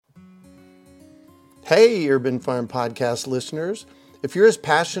Hey, Urban Farm Podcast listeners. If you're as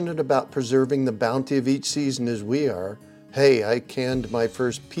passionate about preserving the bounty of each season as we are, hey, I canned my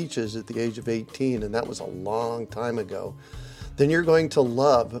first peaches at the age of 18, and that was a long time ago, then you're going to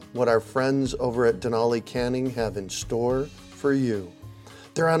love what our friends over at Denali Canning have in store for you.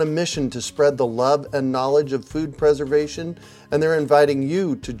 They're on a mission to spread the love and knowledge of food preservation, and they're inviting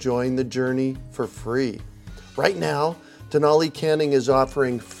you to join the journey for free. Right now, Denali Canning is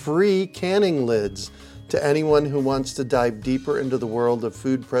offering free canning lids to anyone who wants to dive deeper into the world of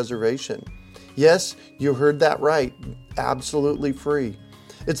food preservation. Yes, you heard that right, absolutely free.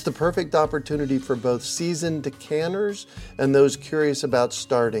 It's the perfect opportunity for both seasoned canners and those curious about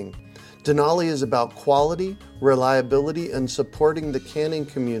starting. Denali is about quality, reliability, and supporting the canning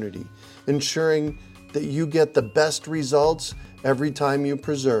community, ensuring that you get the best results every time you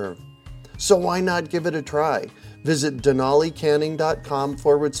preserve. So why not give it a try? Visit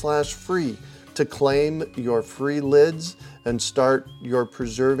denalicanning.com/free to claim your free lids and start your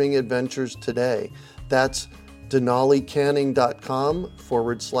preserving adventures today. That's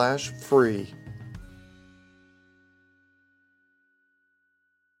denalicanning.com/free.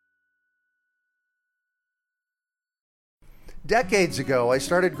 Decades ago, I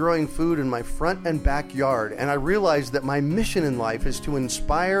started growing food in my front and backyard, and I realized that my mission in life is to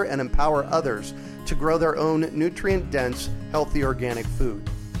inspire and empower others to grow their own nutrient-dense, healthy organic food.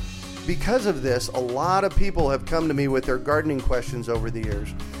 Because of this, a lot of people have come to me with their gardening questions over the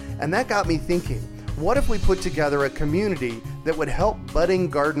years, and that got me thinking, what if we put together a community that would help budding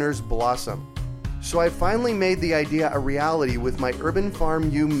gardeners blossom? So I finally made the idea a reality with my Urban Farm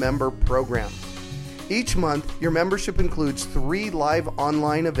U member program. Each month, your membership includes 3 live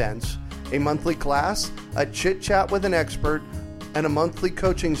online events, a monthly class, a chit-chat with an expert, and a monthly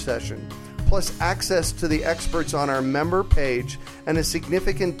coaching session, plus access to the experts on our member page and a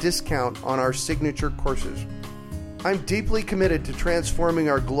significant discount on our signature courses. I'm deeply committed to transforming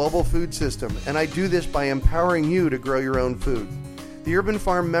our global food system, and I do this by empowering you to grow your own food. The Urban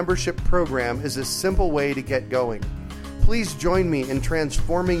Farm membership program is a simple way to get going. Please join me in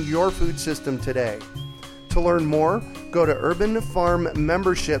transforming your food system today. To learn more, go to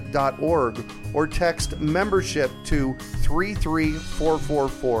urbanfarmmembership.org or text membership to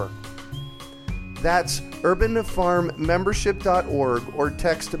 33444. That's urbanfarmmembership.org or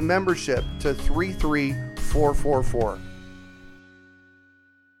text membership to 33444.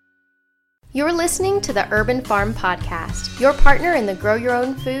 You're listening to the Urban Farm Podcast, your partner in the Grow Your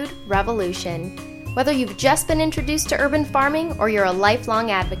Own Food revolution. Whether you've just been introduced to urban farming or you're a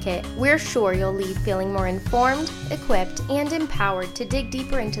lifelong advocate, we're sure you'll leave feeling more informed, equipped, and empowered to dig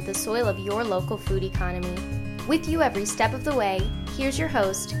deeper into the soil of your local food economy. With you every step of the way, here's your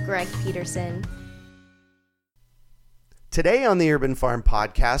host, Greg Peterson. Today on the Urban Farm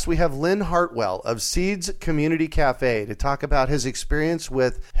Podcast, we have Lynn Harwell of Seeds Community Cafe to talk about his experience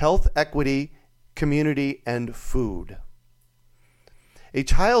with health, equity, community, and food. A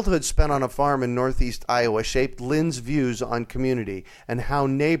childhood spent on a farm in northeast Iowa shaped Lynn's views on community and how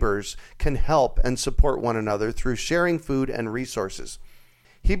neighbors can help and support one another through sharing food and resources.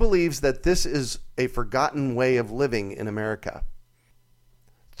 He believes that this is a forgotten way of living in America.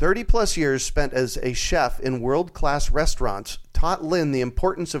 30-plus years spent as a chef in world-class restaurants taught Lynn the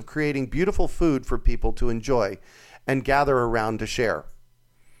importance of creating beautiful food for people to enjoy and gather around to share.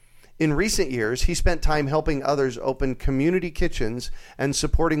 In recent years, he spent time helping others open community kitchens and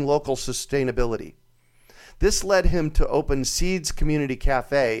supporting local sustainability. This led him to open Seeds Community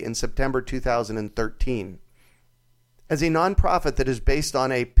Cafe in September 2013. As a nonprofit that is based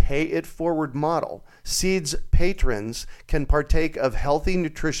on a pay-it-forward model, Seeds patrons can partake of healthy,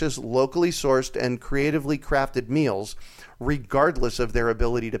 nutritious, locally sourced, and creatively crafted meals, regardless of their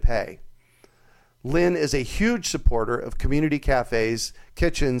ability to pay. Lynn is a huge supporter of community cafes,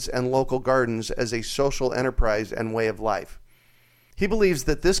 kitchens, and local gardens as a social enterprise and way of life. He believes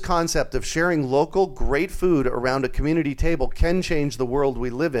that this concept of sharing local, great food around a community table can change the world we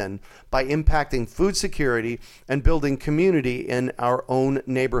live in by impacting food security and building community in our own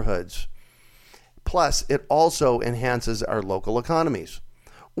neighborhoods. Plus, it also enhances our local economies.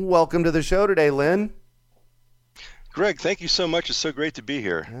 Welcome to the show today, Lynn. Greg, thank you so much. It's so great to be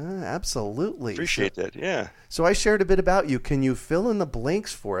here. Absolutely. Appreciate that, yeah. So I shared a bit about you. Can you fill in the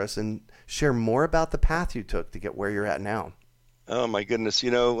blanks for us and share more about the path you took to get where you're at now? Oh, my goodness.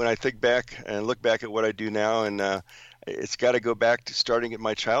 You know, when I think back and look back at what I do now, and it's got to go back to starting at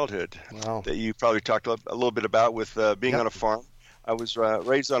my childhood. Wow. That you probably talked a little bit about with being on a farm. I was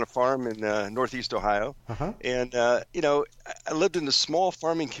raised on a farm in northeast Ohio, and I lived in a small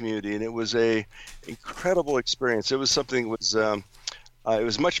farming community, and it was a incredible experience. It was something that was It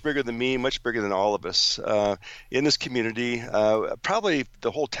was much bigger than me, much bigger than all of us. In this community, probably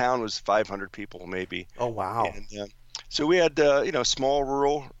the whole town was 500 people, maybe. Oh, wow. And, so we had, small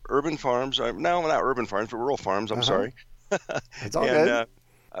rural urban farms. No, not urban farms, but rural farms. I'm sorry. It's all good.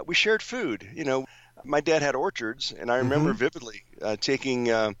 We shared food. My dad had orchards, and I remember vividly taking,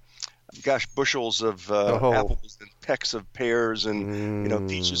 bushels of apples and pecks of pears and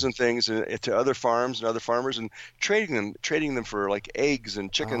peaches and things to other farms and other farmers and trading them for like eggs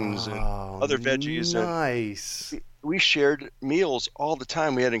and chickens and other veggies. Nice. And we shared meals all the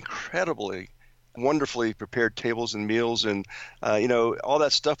time. We had incredibly wonderfully prepared tables and meals, and all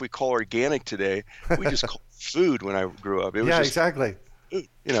that stuff we call organic today, we just call food when I grew up. It was just exactly. Food,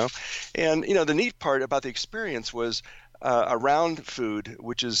 and the neat part about the experience was around food,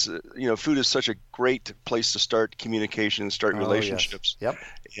 which is food is such a great place to start communication, start relationships,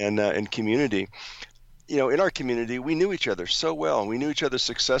 and community. In our community, we knew each other so well. We knew each other's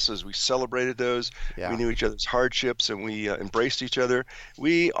successes. We celebrated those. We knew each other's hardships, and we embraced each other.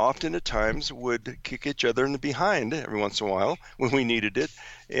 We often at times would kick each other in the behind every once in a while when we needed it.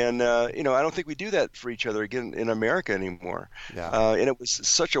 And, I don't think we do that for each other again in America anymore. And it was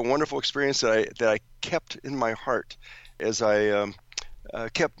such a wonderful experience that I kept in my heart as I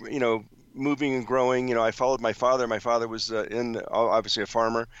kept, moving and growing. I followed my father. My father was obviously a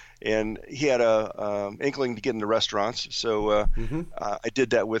farmer, and he had a inkling to get into restaurants. So I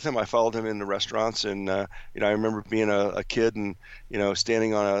did that with him. I followed him into restaurants, and I remember being a kid and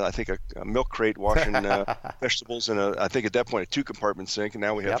standing on a milk crate washing vegetables in I think at that point a 2-compartment sink, and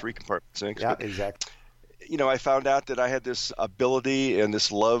now we have 3-compartment sinks. Yeah, exactly. I found out that I had this ability and this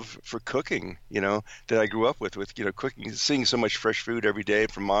love for cooking, that I grew up with cooking, seeing so much fresh food every day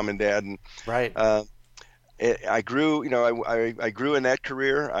from mom and dad. And right. I grew, I grew in that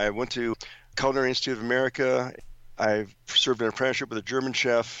career. I went to Culinary Institute of America. I served an apprenticeship with a German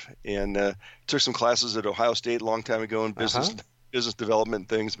chef and took some classes at Ohio State a long time ago in business development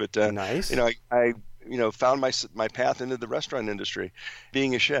things. But nice. I found my path into the restaurant industry,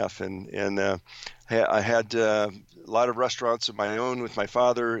 being a chef, and I had a lot of restaurants of my own with my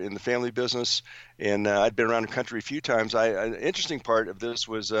father in the family business, and I'd been around the country a few times. An interesting part of this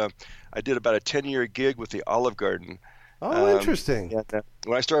was I did about a 10-year gig with the Olive Garden. Oh, interesting.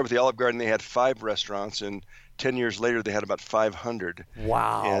 When I started with the Olive Garden, they had 5 restaurants, and 10 years later, they had about 500.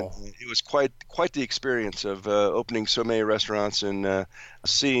 Wow. And it was quite the experience of opening so many restaurants and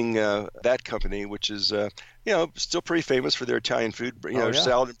seeing that company, which is, still pretty famous for their Italian food,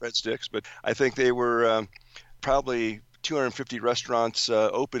 salad and breadsticks. But I think they were probably 250 restaurants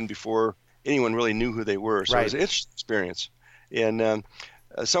open before anyone really knew who they were. So it was an interesting experience. And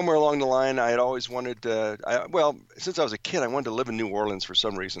somewhere along the line, I had always wanted since I was a kid, I wanted to live in New Orleans for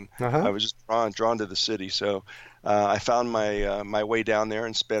some reason. I was just drawn to the city. So I found my way down there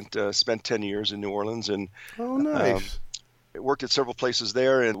and spent 10 years in New Orleans. And oh, nice. Worked at several places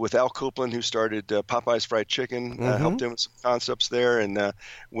there, and with Al Copeland, who started Popeye's Fried Chicken, helped him with some concepts there, and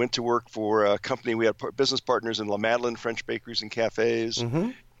went to work for a company. We had business partners in La Madeleine, French bakeries and cafes.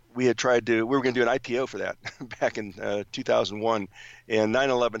 We were going to do an IPO for that back in 2001, and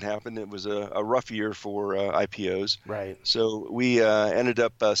 9/11 happened. It was a rough year for IPOs. Right. So we ended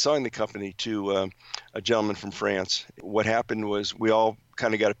up selling the company to a gentleman from France. What happened was we all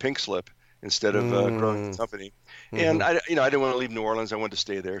kind of got a pink slip instead of growing the company. And I didn't want to leave New Orleans. I wanted to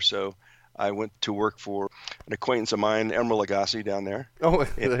stay there. So I went to work for an acquaintance of mine, Emeril Lagasse, down there. Oh,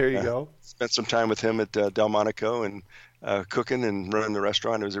 there you go. Spent some time with him at Delmonico and cooking and running the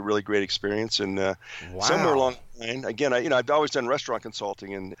restaurant. It was a really great experience. And somewhere along the line, again, I've always done restaurant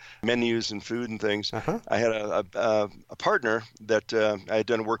consulting and menus and food and things. I had a partner that I had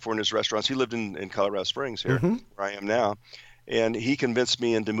done work for in his restaurants. He lived in Colorado Springs here, where I am now. And he convinced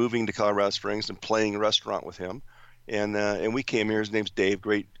me into moving to Colorado Springs and playing restaurant with him. And we came here. His name's Dave,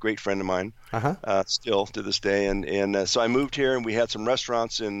 great friend of mine, still to this day. And so I moved here, and we had some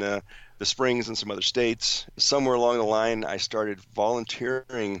restaurants in the Springs and some other states. Somewhere along the line, I started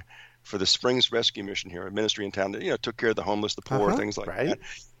volunteering for the Springs Rescue Mission here, a ministry in town that took care of the homeless, the poor, things like that.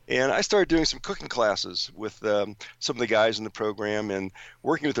 And I started doing some cooking classes with some of the guys in the program, and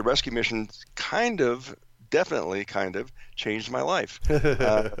working with the Rescue Mission definitely changed my life.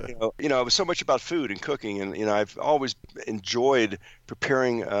 It was so much about food and cooking, and I've always enjoyed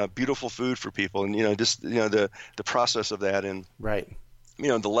preparing beautiful food for people, and the process of that, and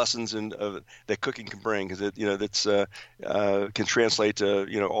the lessons that cooking can bring, because it can translate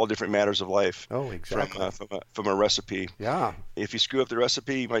to all different matters of life. Oh, exactly. From a recipe. Yeah. If you screw up the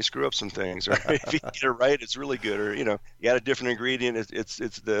recipe, you might screw up some things. Or if you get it right, it's really good. Or you add a different ingredient. It's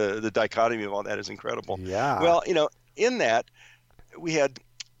the dichotomy of all that is incredible. Yeah. Well, in that, we had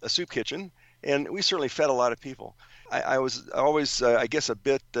a soup kitchen, and we certainly fed a lot of people. I was always, I guess, a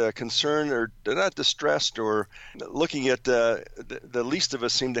bit concerned or not distressed or looking at the least of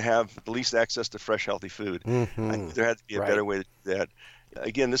us seem to have the least access to fresh, healthy food. Mm-hmm. I knew there had to be a better way to do that.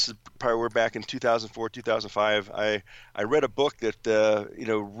 Again, this is probably we're back in 2004, 2005. I read a book that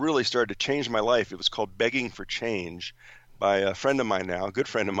really started to change my life. It was called Begging for Change by a friend of mine now, a good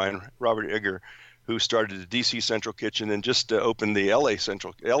friend of mine, Robert Igger, who started the DC Central Kitchen and just opened the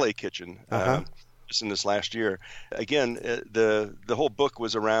LA Kitchen just in this last year. Again, the whole book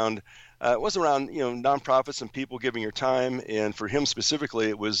was around nonprofits and people giving your time, and for him specifically,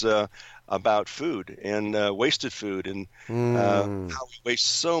 it was about food and wasted food and how we waste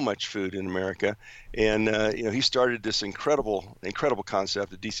so much food in America. And he started this incredible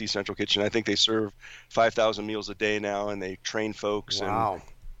concept, the DC Central Kitchen. I think they serve 5,000 meals a day now, and they train folks. Wow.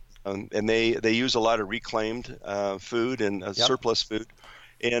 And they use a lot of reclaimed food and surplus food.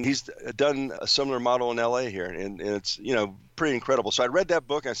 And he's done a similar model in LA here, and it's pretty incredible. So I read that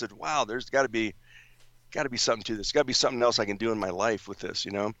book and I said, wow, there's got to be something to this. Got to be something else I can do in my life with this,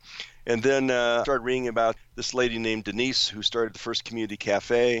 And then started reading about this lady named Denise who started the first community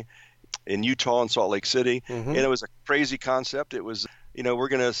cafe in Utah and Salt Lake City, and it was a crazy concept. It was we're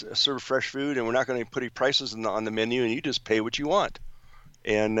going to serve fresh food and we're not going to put any prices on the menu, and you just pay what you want.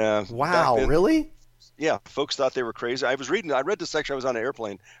 And wow, really? Yeah, folks thought they were crazy. I read this section. I was on an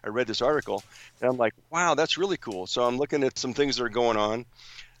airplane. I read this article, and I'm like, wow, that's really cool. So I'm looking at some things that are going on,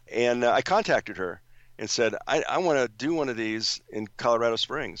 and I contacted her and said, I want to do one of these in Colorado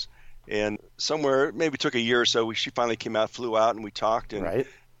Springs. And somewhere, maybe took a year or so, she finally came out, flew out, and we talked. And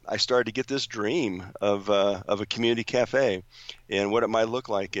I started to get this dream of a community cafe and what it might look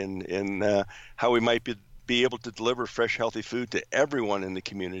like, and how we might be able to deliver fresh, healthy food to everyone in the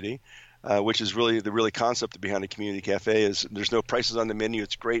community. Which is really the concept behind a community cafe is there's no prices on the menu.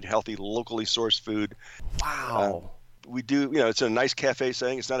 It's great, healthy, locally sourced food. Wow. We do, it's a nice cafe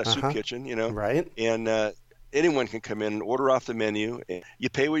setting. It's not a soup kitchen, Right. And anyone can come in and order off the menu. You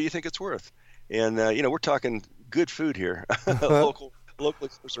pay what you think it's worth. And, we're talking good food here, locally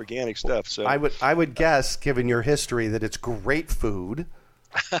sourced organic stuff. So I would guess, given your history, that it's great food.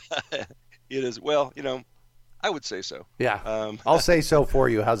 It is. Well, I would say so. Yeah. I'll say so for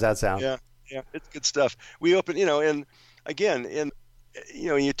you. How's that sound? Yeah. It's good stuff. We open, and again,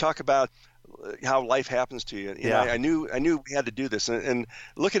 you talk about how life happens to you. I knew we had to do this, and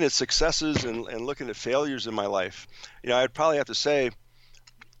looking at successes and looking at failures in my life, I'd probably have to say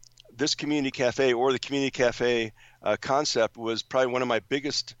this community cafe or the community cafe concept was probably one of my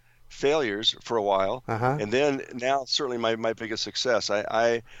biggest failures for a while, and then now certainly my biggest success.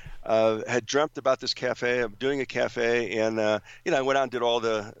 I had dreamt about this cafe. I'm doing a cafe, and I went out and did all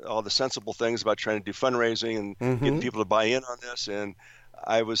the sensible things about trying to do fundraising and getting people to buy in on this. And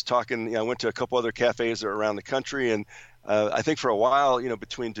I was talking. I went to a couple other cafes that are around the country, and I think for a while,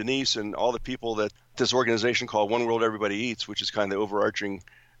 between Denise and all the people that this organization called One World Everybody Eats, which is kind of the overarching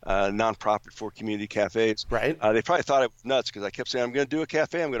nonprofit for community cafes. Right. They probably thought I was nuts because I kept saying, I'm going to do a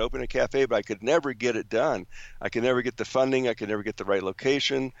cafe, I'm going to open a cafe, but I could never get it done. I could never get the funding. I could never get the right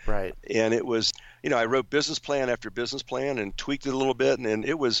location. Right. And it was, I wrote business plan after business plan and tweaked it a little bit, and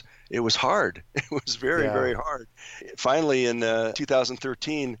it was hard. It was very, very hard. Finally, in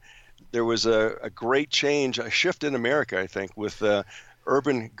 2013, there was a great change, a shift in America, I think, with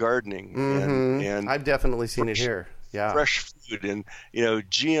urban gardening. And I've definitely seen it here. Yeah. Fresh food and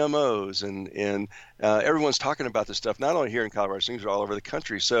GMOs and everyone's talking about this stuff not only here in Colorado Springs but all over the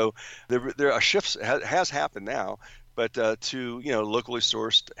country. So there are shifts has happened now, but to locally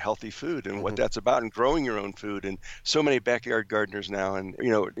sourced healthy food and what that's about, and growing your own food, and so many backyard gardeners now, and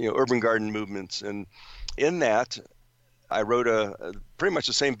urban garden movements. And in that, I wrote a pretty much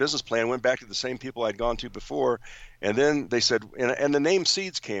the same business plan, went back to the same people I'd gone to before, and then they said, and the name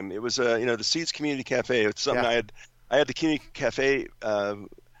Seeds came. It was the Seeds Community Cafe. It's something I had the community cafe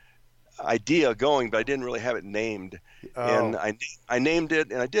idea going, but I didn't really have it named. And I named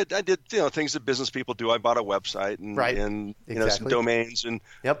it, and I did things that business people do. I bought a website and some domains and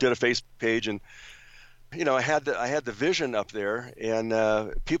did a Facebook page, and I had the vision up there,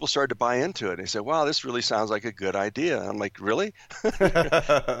 and people started to buy into it. They said, "Wow, this really sounds like a good idea." I'm like, "Really?"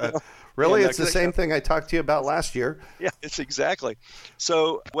 Really? It's the same thing I talked to you about last year. Yeah, it's exactly.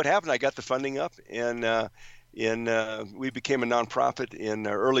 So what happened? I got the funding up, and we became a nonprofit in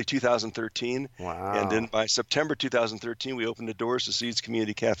early 2013. Wow. And then by September 2013, we opened the doors to Seeds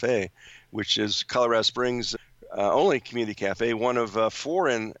Community Cafe, which is Colorado Springs' only community cafe, one of four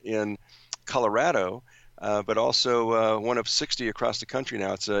in Colorado. but also one of 60 across the country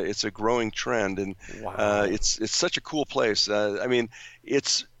now. It's a growing trend, and Wow. it's such a cool place. I mean,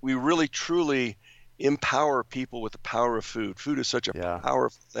 we really truly empower people with the power of food. Food is such a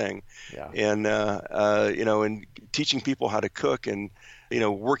powerful thing, and and teaching people how to cook, and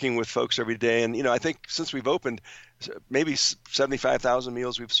working with folks every day. And I think since we've opened, maybe 75,000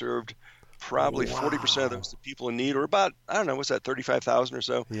 meals we've served. Probably 40% of those to people in need, or about, I don't know, what's that, 35,000 or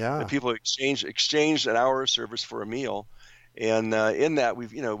so? Yeah. That people exchange an hour of service for a meal, and in that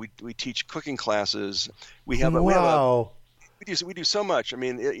we teach cooking classes. We do so much. I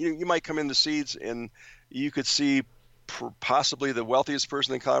mean, you might come into Seeds and you could see possibly the wealthiest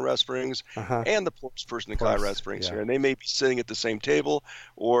person in Colorado Springs and the poorest person in Colorado Springs here, and they may be sitting at the same table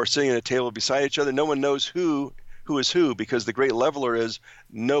or sitting at a table beside each other. No one knows who is who, because the great leveler is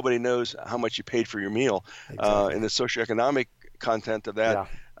nobody knows how much you paid for your meal. Exactly. And the socioeconomic content of that,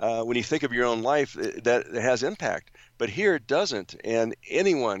 when you think of your own life, that it has impact. But here it doesn't, and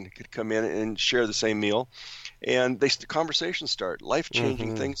anyone could come in and share the same meal, and conversations start,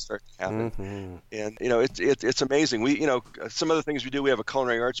 life-changing things start to happen. And it's amazing. We some other things we do. We have a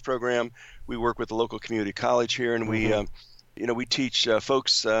culinary arts program. We work with the local community college here, and we teach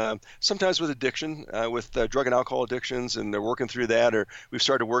folks sometimes with addiction, with drug and alcohol addictions, and they're working through that. Or we've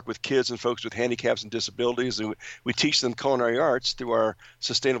started to work with kids and folks with handicaps and disabilities, and we teach them culinary arts through our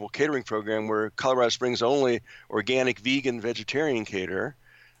sustainable catering program. We're Colorado Springs' only organic, vegan, vegetarian caterer.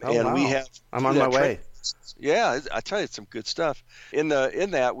 We have. I'm on my way. Yeah, I tell you, it's some good stuff. In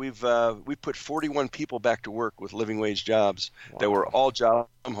that, we put 41 people back to work with living wage jobs that were all job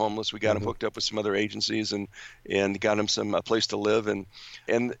homeless. We got them hooked up with some other agencies and got them a place to live, and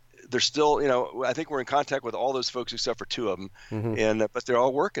they're still, I think we're in contact with all those folks except for 2 of them, but they're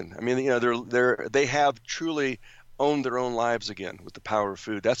all working. I mean, they have truly owned their own lives again with the power of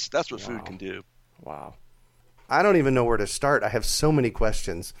food. That's what food can do. Wow. I don't even know where to start. I have so many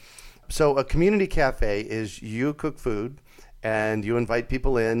questions. So a community cafe is you cook food and you invite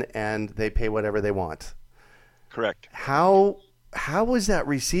people in and they pay whatever they want. Correct. How was that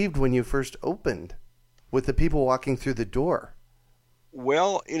received when you first opened with the people walking through the door?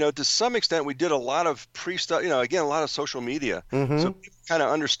 Well, to some extent, we did a lot of pre-stuff, again, a lot of social media. So people kind of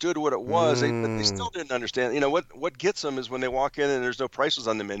understood what it was, but they still didn't understand. What gets them is when they walk in and there's no prices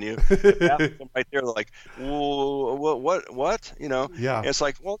on the menu. Right there, they're like, whoa, what? Yeah. And it's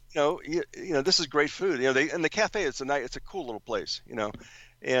like, well, this is great food. And the cafe, it's a cool little place,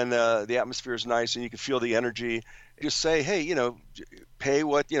 and the atmosphere is nice, and you can feel the energy. Just say, hey, pay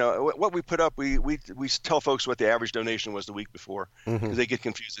what we put up. We tell folks what the average donation was the week before, because they get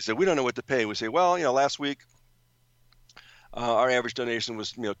confused. They say, we don't know what to pay. We say, well, last week our average donation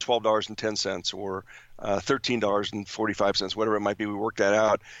was $12.10 or $13.45, whatever it might be. We worked that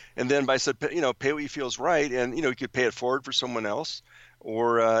out, and then I said, pay what you feel is right, and you could pay it forward for someone else,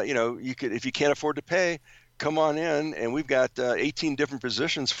 or you could, if you can't afford to pay, come on in, and we've got 18 different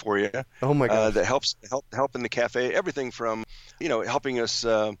positions for you. Oh my gosh. That help in the cafe. Everything from helping us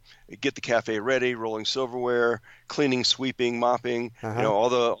get the cafe ready, rolling silverware, cleaning, sweeping, mopping, all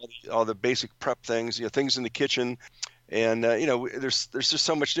the basic prep things, things in the kitchen, and there's just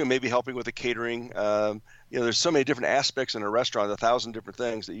so much to do. Maybe helping with the catering. There's so many different aspects in a restaurant, 1,000 different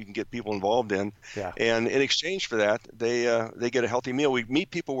things that you can get people involved in. Yeah. And in exchange for that, they get a healthy meal. We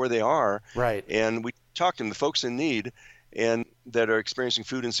meet people where they are, right, and we talk to them, the folks in need and that are experiencing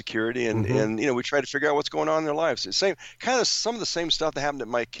food insecurity, and we try to figure out what's going on in their lives. It's some of the same stuff that happened at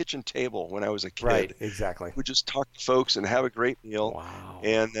my kitchen table when I was a kid. Right, exactly. We just talk to folks and have a great meal,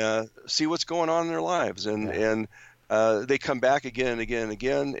 and see what's going on in their lives, and they come back again and again and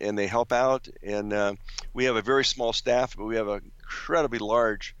again, and they help out. And we have a very small staff, but we have an incredibly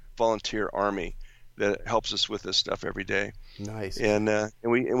large volunteer army that helps us with this stuff every day. Nice. And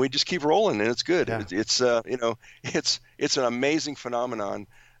we just keep rolling, and it's good. Yeah. It's an amazing phenomenon.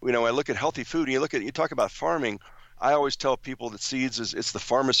 I look at healthy food, and you talk about farming. I always tell people that Seeds it's the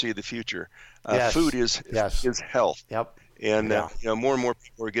pharmacy of the future. Yes. Food is health. Yep. And more and more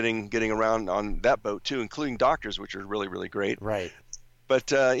people are getting around on that boat too, including doctors, which are really, really great. Right.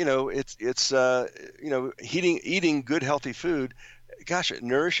 But it's eating good healthy food. Gosh, it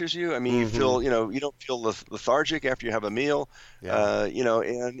nourishes you. I mean, you feel you don't feel lethargic after you have a meal. Yeah.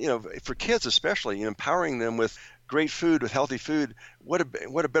 And for kids especially, empowering them with great food, with healthy food. What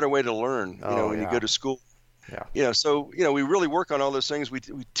a better way to learn. When you go to school. Yeah. So we really work on all those things. We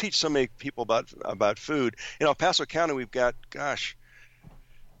teach so many people about food. In El Paso County, we've got, I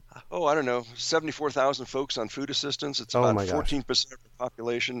don't know, 74,000 folks on food assistance. It's about 14% of the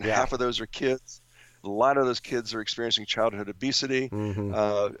population. Yeah. Half of those are kids. A lot of those kids are experiencing childhood obesity.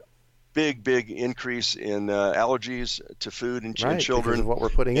 big increase in allergies to food in Right, children. Because of what we're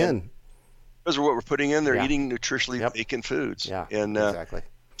putting in. Because of what we're putting in, they're Yeah. eating nutritionally Yep. vacant foods. Yeah, and exactly.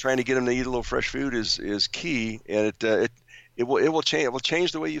 trying to get them to eat a little fresh food is key, and it will change. It will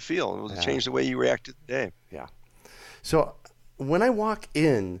change the way you feel. It will change the way you react to the day. Yeah. So when I walk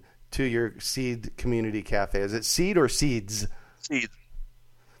in to your Seed Community Cafe, is it Seed or Seeds? Seed,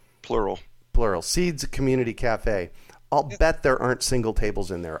 plural. Plural. Seeds Community Cafe. I'll bet there aren't single tables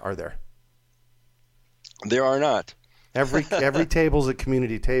in there, are there? There are not. Every table's a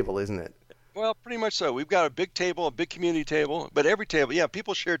community table, isn't it? Well, pretty much so. We've got a big table, a big community table, but every table,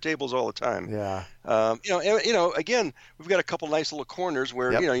 people share tables all the time. Yeah. Again, we've got a couple nice little corners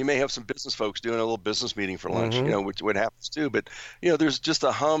where, Yep. you may have some business folks doing a little business meeting for lunch, Mm-hmm. which what happens too. But, there's just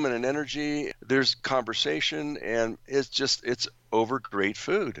a hum and an energy. There's conversation, and it's over great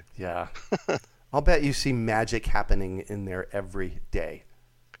food. Yeah. I'll bet you see magic happening in there every day.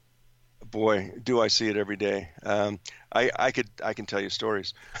 Boy, do I see it every day. I can tell you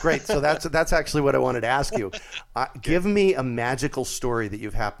stories. Great. So that's actually what I wanted to ask you. Give me a magical story that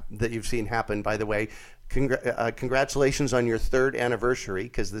you've seen happen. By the way, congratulations on your 3rd anniversary,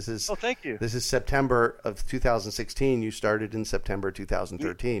 because this is thank you. This is September of 2016. You started in September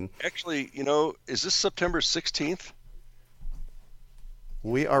 2013. Actually, is this September 16th?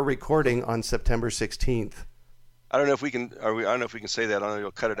 We are recording on September 16th. I don't know if we can. I don't know if we can say that. I don't know.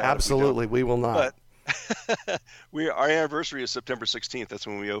 You'll cut it out. Absolutely, we will not. But our anniversary is September 16th. That's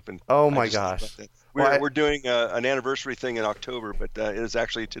when we opened. Oh my gosh! We're doing an anniversary thing in October, but it is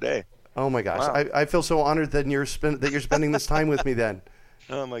actually today. Oh my gosh! Wow. I feel so honored that you're spending this time with me. Then.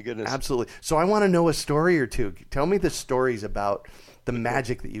 Oh my goodness! Absolutely. So I want to know a story or two. Tell me the stories about the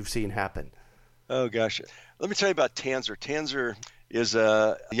magic that you've seen happen. Oh gosh, let me tell you about Tanzer. Tanzer is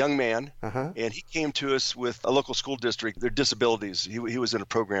a young man, and he came to us with a local school district, their disabilities. He was in a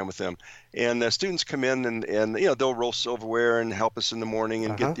program with them. And students come in and they'll roll silverware and help us in the morning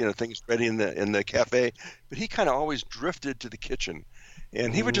and get things ready in the cafe. But he kind of always drifted to the kitchen.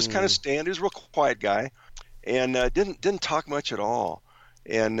 And he would just kind of stand. He was a real quiet guy and didn't talk much at all.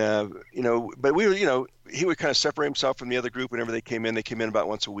 And, but we were, he would kind of separate himself from the other group whenever they came in. They came in about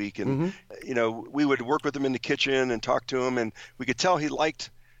once a week. And, we would work with him in the kitchen and talk to him. And we could tell he liked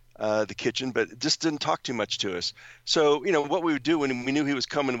the kitchen, but just didn't talk too much to us. So, what we would do when we knew he was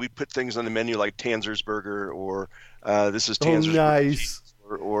coming, we'd put things on the menu like Tanzer's Burger or this is Tanzer's nice.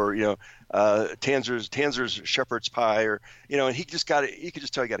 or Tanzer's Shepherd's Pie or, and he just got it. You could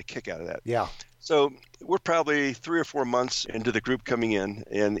just tell he got a kick out of that. Yeah. So we're probably 3 or 4 months into the group coming in,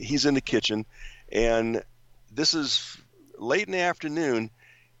 and he's in the kitchen, and this is late in the afternoon.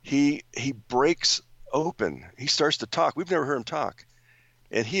 He breaks open. He starts to talk. We've never heard him talk.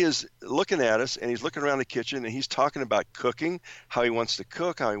 And he is looking at us, and he's looking around the kitchen, and he's talking about cooking, how he wants to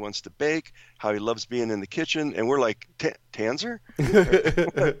cook, how he wants to bake, how he loves being in the kitchen. And we're like, Tanzer?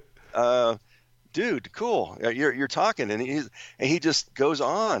 Dude, cool. You're talking. And he just goes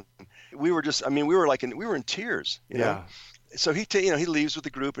on. We were in tears. You know? So he leaves with the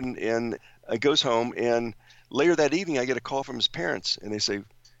group and goes home. And later that evening, I get a call from his parents, and they say,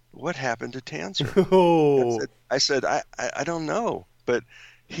 "What happened to Tanzer?" Oh. I said, I don't know, but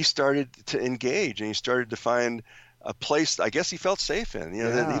he started to engage and he started to find a place I guess he felt safe in,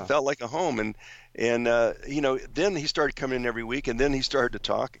 that he felt like a home. And then he started coming in every week, and then he started to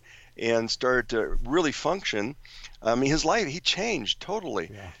talk and started to really function. I mean, his life, he changed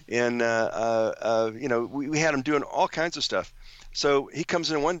totally. Yeah. And, we had him doing all kinds of stuff. So he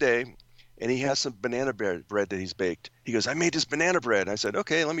comes in one day, and he has some banana bread that he's baked. He goes, "I made this banana bread." And I said,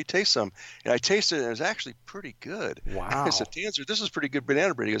 "Okay, let me taste some." And I tasted it, and it was actually pretty good. Wow. I said, "Tanzer, this is pretty good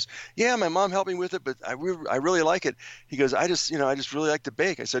banana bread." He goes, "Yeah, my mom helped me with it, but I really like it." He goes, I just really like to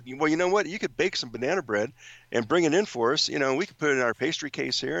bake." I said, "Well, you know what? You could bake some banana bread and bring it in for us. We could put it in our pastry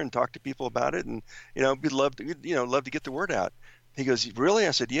case here and talk to people about it, and we'd love to get the word out." He goes, "Really?"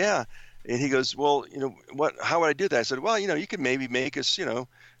 I said, "Yeah." And he goes, "Well, how would I do that?" I said, "Well, you could maybe make us,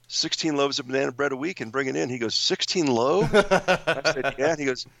 16 loaves of banana bread a week and bring it in." He goes, "16 loaves?" I said, "Yeah." And he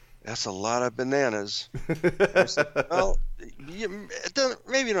goes, "That's a lot of bananas." I said, "Well,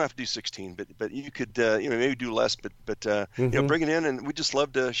 maybe you don't have to do 16, but you could, maybe do less, but bring it in, and we'd just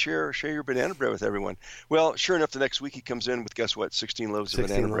love to share your banana bread with everyone." Well, sure enough, the next week he comes in with, guess what, 16 loaves of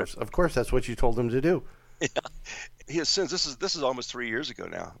banana bread. Of course, that's what you told him to do. Yeah. He has since, this is almost 3 years ago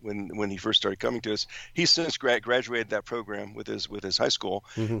now when he first started coming to us. He's since graduated that program with his high school.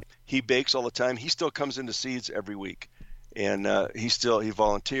 Mm-hmm. He bakes all the time. He still comes into Seeds every week, and he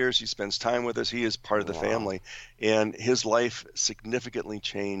volunteers. He spends time with us. He is part of the family, and his life significantly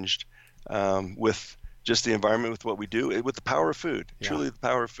changed with just the environment with what we do, with the power of food, truly the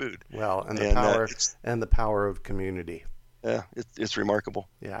power of food. Well, and the power of community. Yeah, it's remarkable.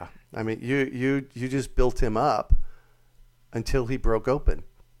 Yeah. I mean, you just built him up until he broke open.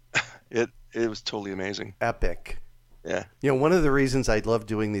 It was totally amazing. Epic. Yeah. One of the reasons I love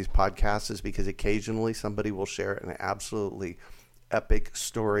doing these podcasts is because occasionally somebody will share an absolutely epic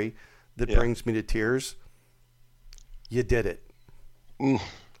story that brings me to tears. You did it.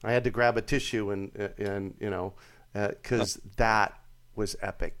 I had to grab a tissue and because that was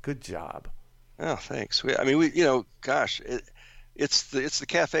epic. Good job. Oh, thanks. Gosh, it's the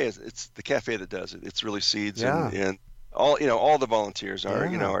cafe. It's the cafe that does it. It's really Seeds and all the volunteers are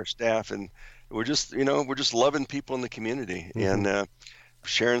our staff, and we're just loving people in the community and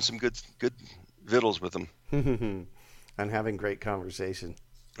sharing some good vittles with them and having great conversation.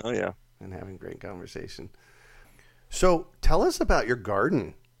 Oh yeah, and having great conversation. So tell us about your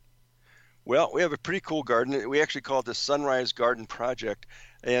garden. Well, we have a pretty cool garden. We actually call it the Sunrise Garden Project,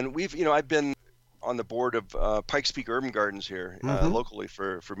 and I've been on the board of Pikes Peak Urban Gardens here locally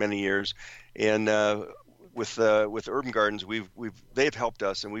for many years, and with Urban Gardens, they've helped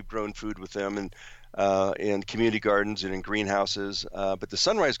us, and we've grown food with them, and in community gardens and in greenhouses. But the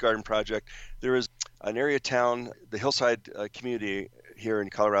Sunrise Garden Project, there is an area town, the Hillside community here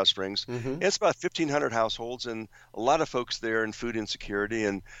in Colorado Springs, and it's about 1,500 households, and a lot of folks there in food insecurity,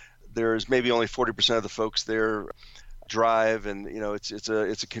 and there's maybe only 40% of the folks there drive, and it's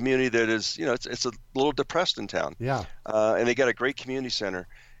a community that is it's a little depressed in town. Yeah. And they got a great community center,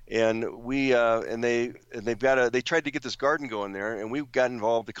 and they tried to get this garden going there, and we got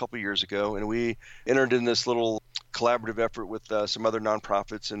involved a couple years ago, and we entered in this little collaborative effort with some other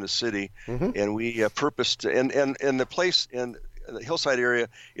nonprofits in the city, and we purposed and the place in the Hillside area,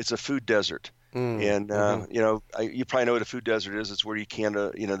 it's a food desert. And you probably know what a food desert is. It's where you can't,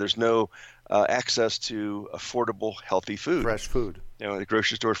 there's no access to affordable, healthy food, fresh food. The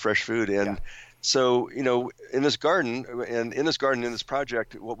grocery store, fresh food, and so in this garden, in this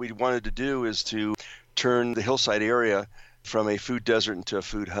project, what we wanted to do is to turn the Hillside area from a food desert into a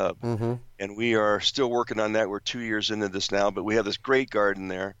food hub, and we are still working on that. We're 2 years into this now, but we have this great garden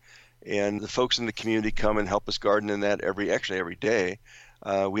there, and the folks in the community come and help us garden in that every day.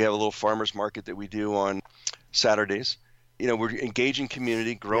 We have a little farmers market that we do on Saturdays. We're engaging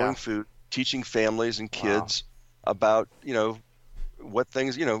community, growing food, teaching families and kids about, what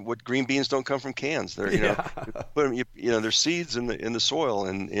things, what green beans don't come from cans. They're, put them, there's seeds in the soil,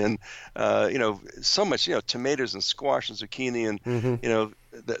 and so much, tomatoes and squash and zucchini, and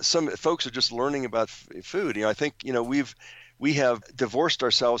some folks are just learning about food. I think we have divorced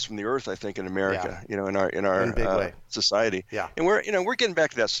ourselves from the earth, I think, in America, in our society. Yeah. And we're getting back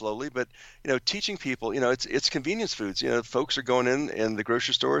to that slowly, but teaching people, it's convenience foods. Folks are going in the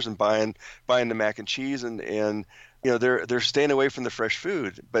grocery stores and buying the mac and cheese, and they're staying away from the fresh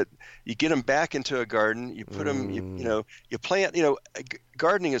food. But you get them back into a garden, you put them, you plant.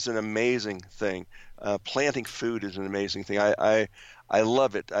 Gardening is an amazing thing. Planting food is an amazing thing. I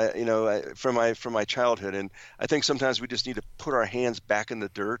love it. From my childhood, and I think sometimes we just need to put our hands back in the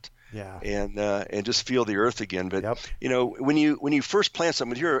dirt, and just feel the earth again. But when you first plant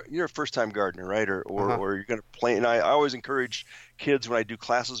something, you're a first time gardener, right? Or you're going to plant. And I always encourage kids when I do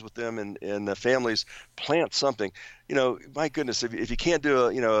classes with them and the families, plant something. My goodness, if you can't do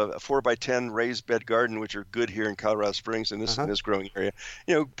a 4x10 raised bed garden, which are good here in Colorado Springs in this growing area,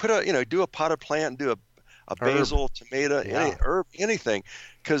 do a potted plant and do a basil, tomato, any herb, anything.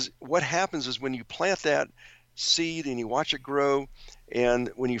 Because what happens is when you plant that seed and you watch it grow,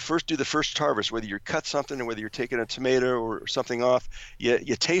 and when you first do the first harvest, whether you cut something or whether you're taking a tomato or something off,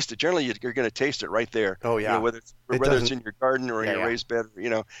 you taste it. Generally, you're going to taste it right there. Oh yeah. Whether it's in your garden or in your raised bed,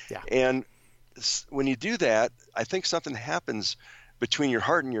 And when you do that, I think something happens between your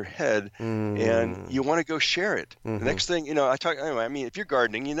heart and your head, and you want to go share it. The next thing, if you're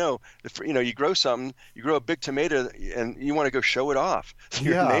gardening, you grow something, you grow a big tomato, and you want to go show it off to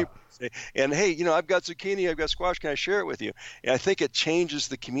your neighbor. And hey, I've got zucchini, I've got squash, can I share it with you? And I think it changes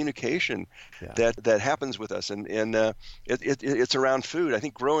the communication that happens with us, and it's around food. I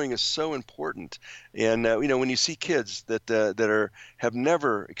think growing is so important. And when you see kids that have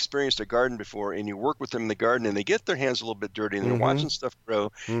never experienced a garden before, and you work with them in the garden, and they get their hands a little bit dirty, and they're watching stuff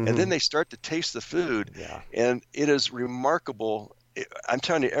grow, and then they start to taste the food, and it is remarkable. I'm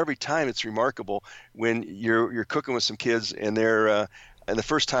telling you, every time it's remarkable when you're cooking with some kids, and they're and the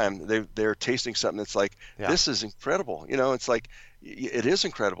first time they're tasting something that's like, this is incredible. It's like, it is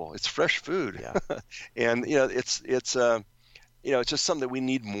incredible. It's fresh food. And it's just something that we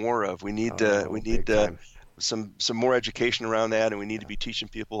need more of. We need some more education around that, and we need to be teaching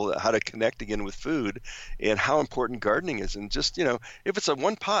people how to connect again with food and how important gardening is. And just, if it's a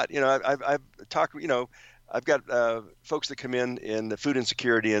one pot, I've talked, I've got folks that come in the food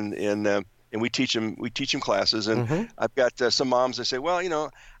insecurity and we teach them classes. And I've got some moms that say, well,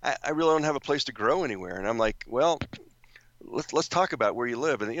 I really don't have a place to grow anywhere. And I'm like, well, let's talk about where you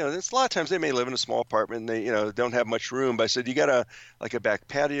live. And it's a lot of times they may live in a small apartment and they don't have much room. But I said, you got a back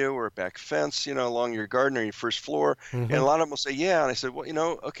patio or a back fence along your garden or your first floor. And a lot of them will say, yeah. And I said,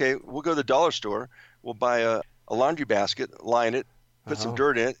 well, okay, we'll go to the dollar store, we'll buy a laundry basket, line it, put some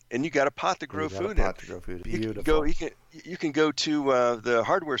dirt in it, and you got a pot to grow food in. Beautiful. You can go to the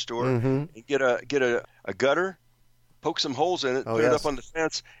hardware store and get a gutter, poke some holes in it, put it up on the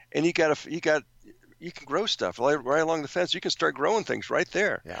fence, and you can grow stuff right along the fence. You can start growing things right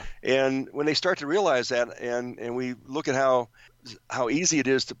there. Yeah. And when they start to realize that, and we look at how easy it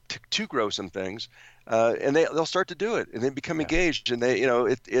is to grow some things, and they'll start to do it, and they become engaged, and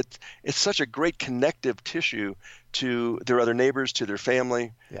it's such a great connective tissue to their other neighbors, to their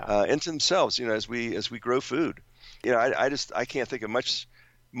family, and to themselves. As we grow food, I can't think of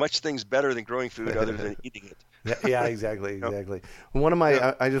much things better than growing food other than eating it. Yeah, exactly. One of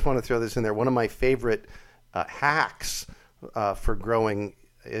my, I just want to throw this in there. One of my favorite hacks for growing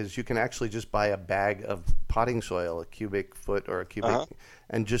is you can actually just buy a bag of potting soil, a cubic foot or a cubic,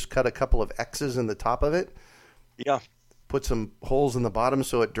 and just cut a couple of X's in the top of it. Yeah. Put some holes in the bottom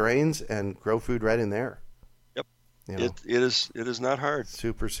so it drains and grow food right in there. Yep. It is not hard.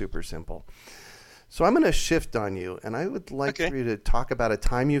 Super, super simple. So I'm going to shift on you, and I would like for you to talk about a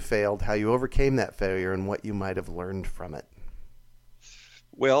time you failed, how you overcame that failure, and what you might have learned from it.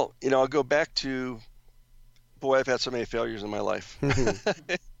 Well, I'll go back to, I've had so many failures in my life.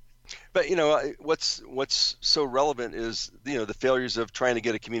 But what's so relevant is the failures of trying to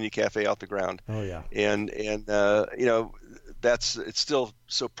get a community cafe off the ground. Oh yeah. And it's still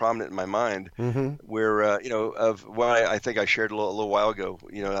so prominent in my mind. Where of what I think I shared a little while ago.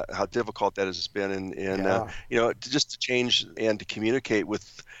 How difficult that has been, and just to change and to communicate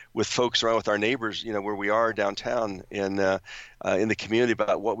with folks around, with our neighbors, where we are downtown and in the community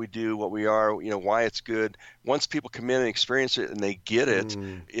about what we do, what we are, why it's good. Once people come in and experience it and they get it,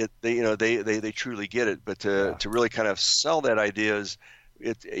 they truly get it. But to really kind of sell that idea is,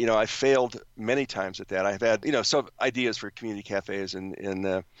 I failed many times at that. I've had some ideas for community cafes, and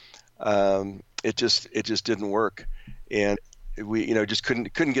it just didn't work, and we just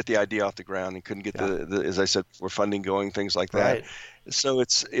couldn't get the idea off the ground, and couldn't get the as I said, for funding going, things like that. Right. So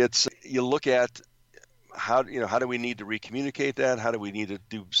it's you look at how do we need to recommunicate that? How do we need to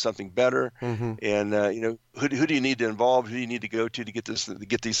do something better? And who do you need to involve? Who do you need to go to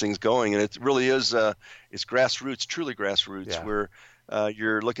get these things going? And it really is it's grassroots, truly grassroots, where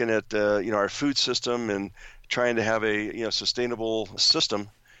you're looking at our food system and trying to have a sustainable system.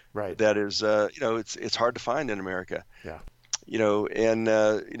 Right. That is it's hard to find in America. Yeah. From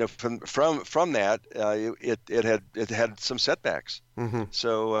that it had some setbacks.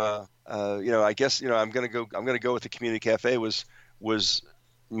 So I guess I'm going to go with the community cafe was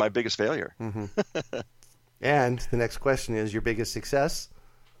my biggest failure. And the next question is your biggest success?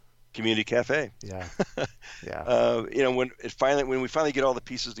 Community cafe. Yeah. When we finally get all the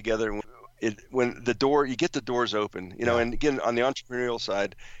pieces together, when you get the doors open, and again, on the entrepreneurial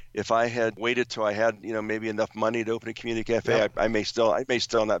side, if I had waited till I had, maybe enough money to open a community cafe, I may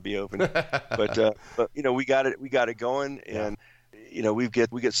still not be open, but we got it going, and we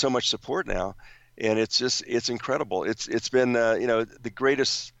get so much support now, and it's incredible. It's been the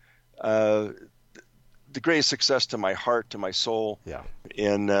greatest success to my heart, to my soul. Yeah.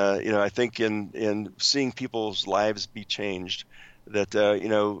 And I think in seeing people's lives be changed, that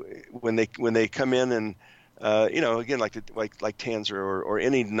when they come in and again, like Tanzer or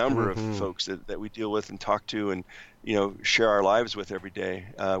any number of folks that we deal with and talk to and share our lives with every day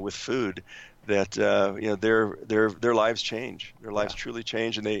with food, that their lives change. Their lives truly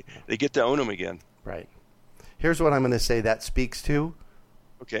change, and they get to own them again. Right. Here's what I'm going to say that speaks to.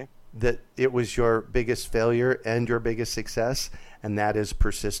 Okay. That it was your biggest failure and your biggest success, and that is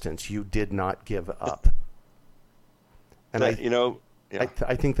persistence. You did not give up. And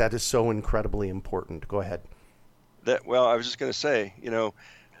I think that is so incredibly important. Go ahead. I was just going to say,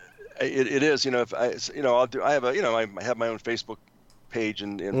 it is, if I have I have my own Facebook page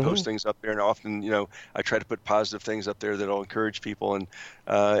and post things up there, and often, I try to put positive things up there that'll encourage people. And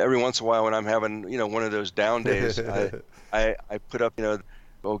every once in a while, when I'm having, one of those down days, I put up,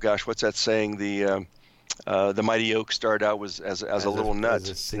 oh gosh, what's that saying? The mighty oak started out as a little nut, as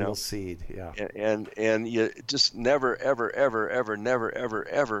a single seed, yeah. And you just never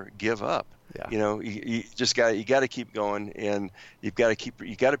ever give up. Yeah. You just got to keep going, and you got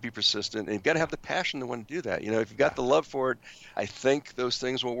to be persistent, and you've got to have the passion to want to do that. If you've got the love for it, I think those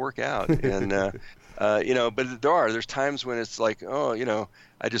things will work out. And but there's times when it's like,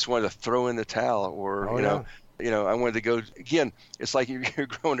 I just wanted to throw in the towel, or I wanted to go again. It's like you're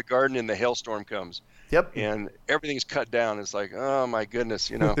growing a garden and the hailstorm comes. Yep. And everything's cut down. It's like, oh my goodness,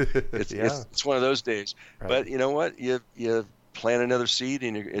 it's one of those days. Right. But you know what? You plant another seed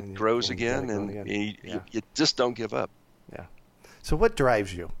and it grows again, and you just don't give up. Yeah. So what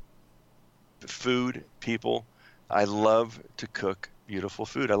drives you? Food, people. I love to cook beautiful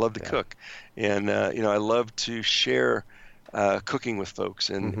food. I love to cook, and I love to share cooking with folks,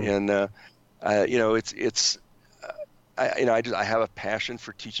 and I have a passion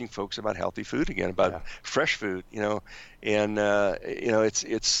for teaching folks about healthy food again, about fresh food, and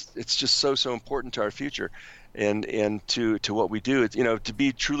it's just so important to our future, and to what we do. To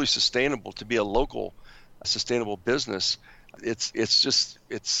be truly sustainable, to be a local, sustainable business.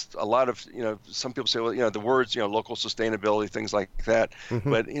 It's a lot of, some people say, well, the words, local sustainability, things like that.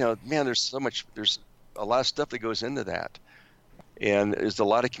 But, man, there's a lot of stuff that goes into that. And there's a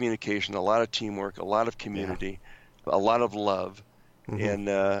lot of communication, a lot of teamwork, a lot of community, a lot of love. And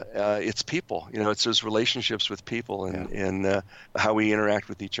it's people, it's those relationships with people, and how we interact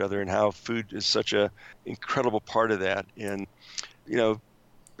with each other, and how food is such a incredible part of that. And,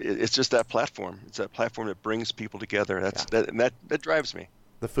 it's just that platform. It's that platform that brings people together. That drives me.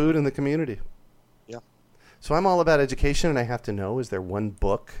 The food and the community. Yeah. So I'm all about education, and I have to know, is there one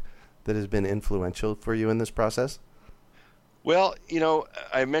book that has been influential for you in this process? Well,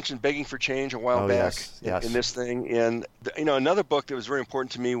 I mentioned Begging for Change a while back in this thing. And, another book that was very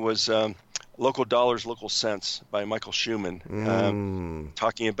important to me was Local Dollars, Local Cents by Michael Schumann,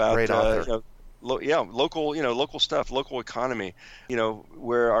 talking about great author. Local stuff, local economy.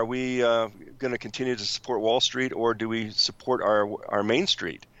 Where are we going to continue to support Wall Street, or do we support our Main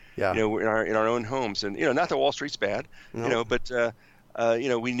Street? Yeah. In our own homes, and not that Wall Street's bad, but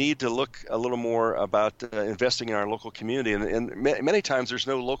we need to look a little more about investing in our local community, and many times there's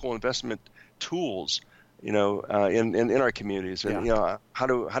no local investment tools. In our communities, and how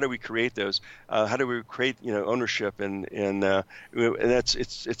do we create those? How do we create ownership, and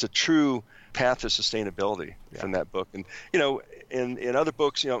it's a true path to sustainability from that book. And in other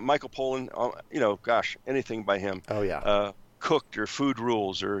books, Michael Pollan, anything by him. Cooked, or Food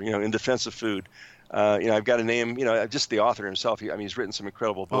Rules, or In Defense of Food. I've got to name just the author himself. He's written some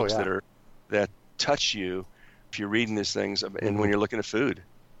incredible books that touch you if you're reading these things, and when you're looking at food.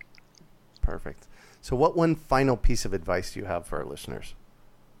 Perfect. So what one final piece of advice do you have for our listeners?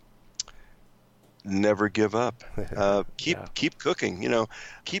 Never give up. Keep cooking.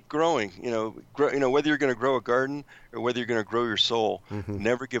 Keep growing. Whether you're going to grow a garden or whether you're going to grow your soul,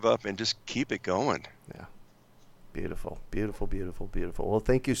 never give up, and just keep it going. Yeah. Beautiful, beautiful, beautiful, beautiful. Well,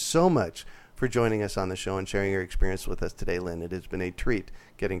 thank you so much for joining us on the show and sharing your experience with us today, Lynn. It has been a treat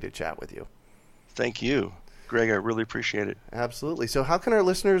getting to chat with you. Thank you, Greg. I really appreciate it. Absolutely. So how can our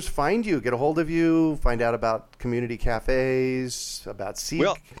listeners find you, get a hold of you, find out about community cafes, about Seed,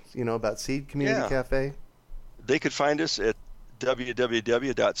 about Seed Community Cafe? They could find us at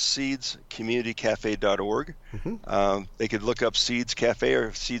www.seedscommunitycafe.org. They could look up Seeds Cafe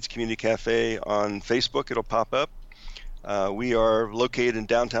or Seeds Community Cafe on Facebook. It'll pop up. We are located in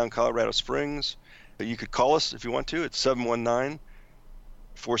downtown Colorado Springs. You could call us if you want to. It's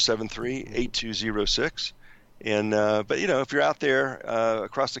 719-473-8206. And but if you're out there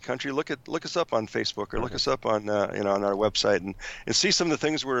across the country, look us up on Facebook, or look us up on on our website, and see some of the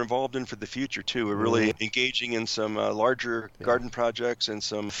things we're involved in for the future too. We're really engaging in some larger garden projects and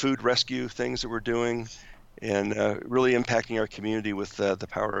some food rescue things that we're doing, and really impacting our community with the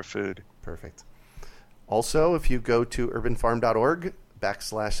power of food. Perfect. Also, if you go to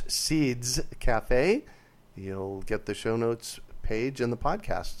urbanfarm.org/Seeds Cafe, you'll get the show notes page and the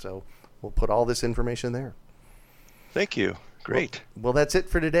podcast. So we'll put all this information there. Thank you. Great. Well, that's it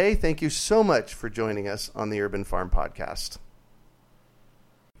for today. Thank you so much for joining us on the Urban Farm Podcast.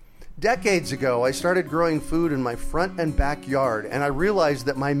 Decades ago, I started growing food in my front and backyard, and I realized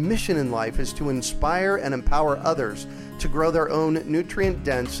that my mission in life is to inspire and empower others to grow their own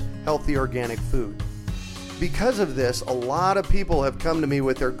nutrient-dense, healthy organic food. Because of this, a lot of people have come to me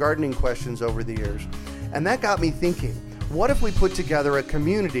with their gardening questions over the years, and that got me thinking, what if we put together a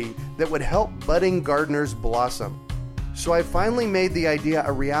community that would help budding gardeners blossom? So I finally made the idea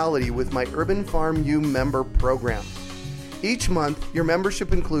a reality with my Urban Farm U member program. Each month, your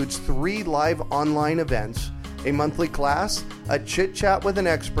membership includes 3 live online events, a monthly class, a chit-chat with an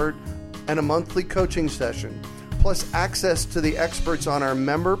expert, and a monthly coaching session, plus access to the experts on our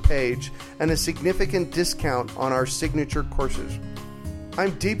member page and a significant discount on our signature courses.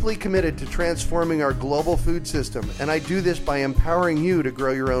 I'm deeply committed to transforming our global food system, and I do this by empowering you to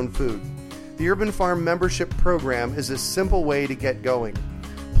grow your own food. The Urban Farm Membership Program is a simple way to get going.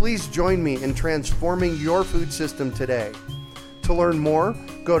 Please join me in transforming your food system today. To learn more,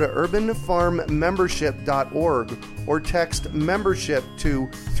 go to urbanfarmmembership.org or text membership to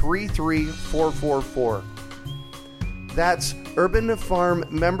 33444. That's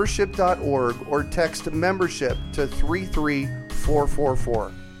urbanfarmmembership.org or text membership to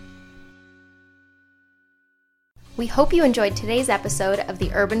 33444. We hope you enjoyed today's episode of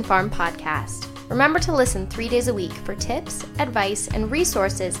the Urban Farm Podcast. Remember to listen 3 days a week for tips, advice, and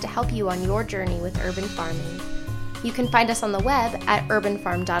resources to help you on your journey with urban farming. You can find us on the web at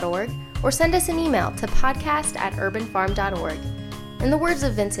urbanfarm.org or send us an email to podcast@urbanfarm.org. In the words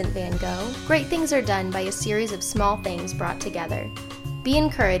of Vincent van Gogh, great things are done by a series of small things brought together. Be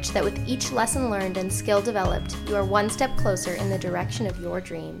encouraged that with each lesson learned and skill developed, you are one step closer in the direction of your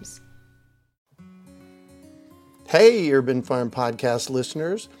dreams. Hey, Urban Farm Podcast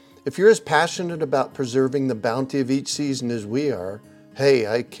listeners. If you're as passionate about preserving the bounty of each season as we are, hey,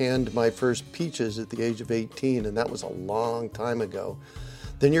 I canned my first peaches at the age of 18, and that was a long time ago,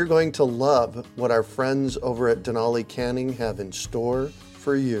 then you're going to love what our friends over at Denali Canning have in store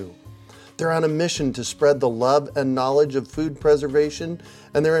for you. They're on a mission to spread the love and knowledge of food preservation,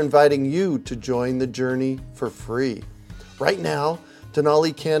 and they're inviting you to join the journey for free. Right now,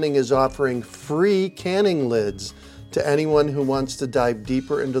 Denali Canning is offering free canning lids to anyone who wants to dive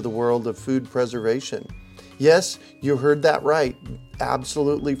deeper into the world of food preservation. Yes, you heard that right,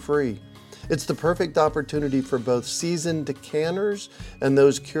 absolutely free. It's the perfect opportunity for both seasoned canners and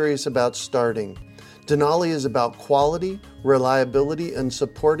those curious about starting. Denali is about quality, reliability, and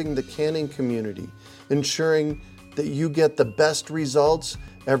supporting the canning community, ensuring that you get the best results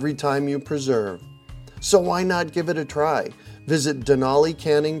every time you preserve. So why not give it a try? Visit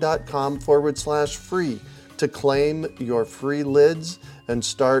denalicanning.com/free to claim your free lids and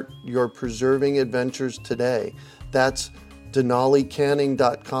start your preserving adventures today. That's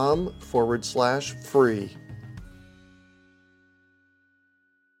denalicanning.com/free.